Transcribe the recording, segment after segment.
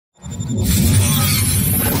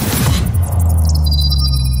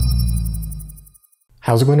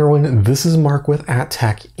How's it going, everyone? This is Mark with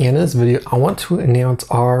 @Tech, and in this video I want to announce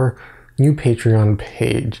our new Patreon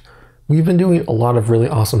page. We've been doing a lot of really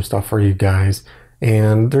awesome stuff for you guys,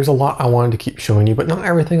 and there's a lot I wanted to keep showing you, but not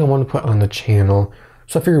everything I want to put on the channel.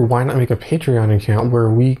 So I figured, why not make a Patreon account where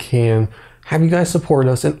we can have you guys support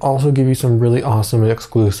us and also give you some really awesome and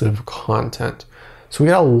exclusive content. So we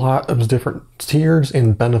got a lot of different tiers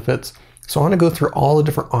and benefits. So I want to go through all the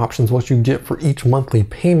different options, what you get for each monthly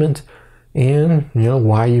payment, and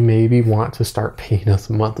why you maybe want to start paying us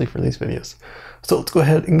monthly for these videos. So let's go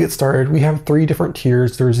ahead and get started. We have 3 different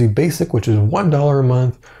tiers. There's the basic, which is $1 a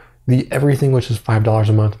month, the everything, which is $5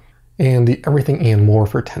 a month, and the everything and more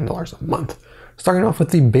for $10 a month. Starting off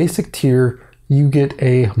with the basic tier, you get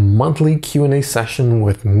a monthly Q&A session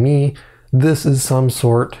with me. This is some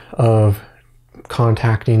sort of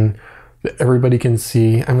contacting that everybody can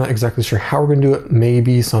see. I'm not exactly sure how we're going to do it.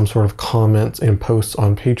 Maybe some sort of comments and posts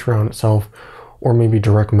on Patreon itself, or maybe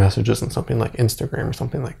direct messages on something like Instagram or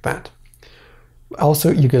something like that.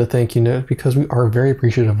 Also, you get a thank you note because we are very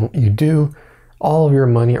appreciative of what you do. All of your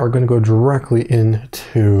money are going to go directly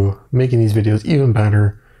into making these videos even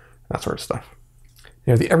better, that sort of stuff.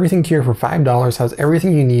 Now, the everything tier for $5 has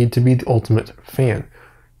everything you need to be the ultimate fan.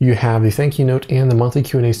 You have the thank you note and the monthly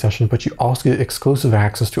Q&A session, but you also get exclusive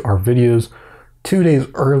access to our videos 2 days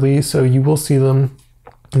early, so you will see them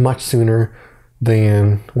much sooner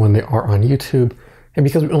than when they are on YouTube. And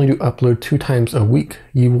because we only do upload 2 times a week,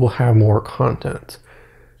 you will have more content.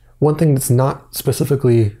 One thing that's not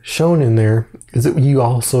specifically shown in there is that you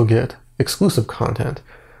also get exclusive content.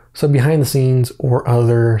 So behind the scenes or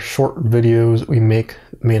other short videos we make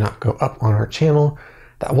may not go up on our channel,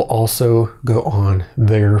 that will also go on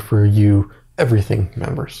there for you everything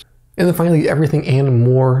members. And then finally, the everything and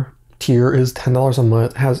more tier is $10 a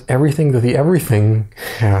month. It has everything that the everything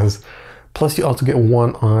has. Plus you also get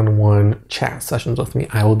one-on-one chat sessions with me.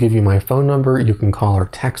 I will give you my phone number. You can call or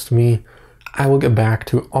text me. I will get back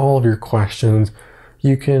to all of your questions.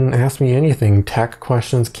 You can ask me anything, tech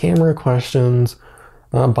questions, camera questions,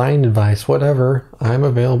 buying advice, whatever. I'm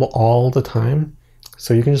available all the time.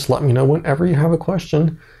 So you can just let me know whenever you have a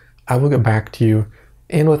question. I will get back to you.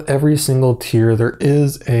 And with every single tier, there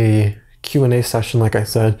is a Q&A session, like I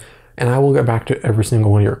said, and I will get back to every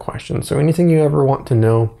single one of your questions. So anything you ever want to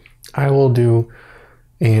know, I will do.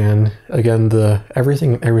 And again, the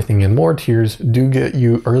everything and more tiers do get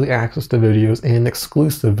you early access to videos and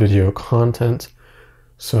exclusive video content.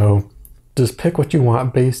 So just pick what you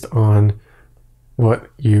want based on what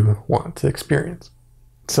you want to experience.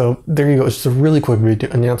 So there you go. It's just a really quick video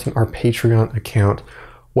announcing our Patreon account.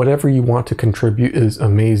 Whatever you want to contribute is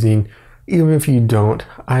amazing. Even if you don't,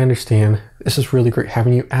 I understand. It's just really great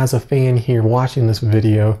having you as a fan here watching this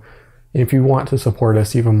video. And if you want to support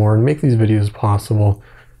us even more and make these videos possible,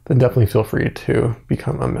 then definitely feel free to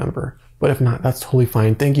become a member. But if not, that's totally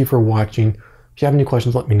fine. Thank you for watching. If you have any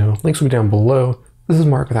questions, let me know. Links will be down below. This is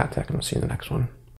Mark with @Tech, and I'll see you in the next one.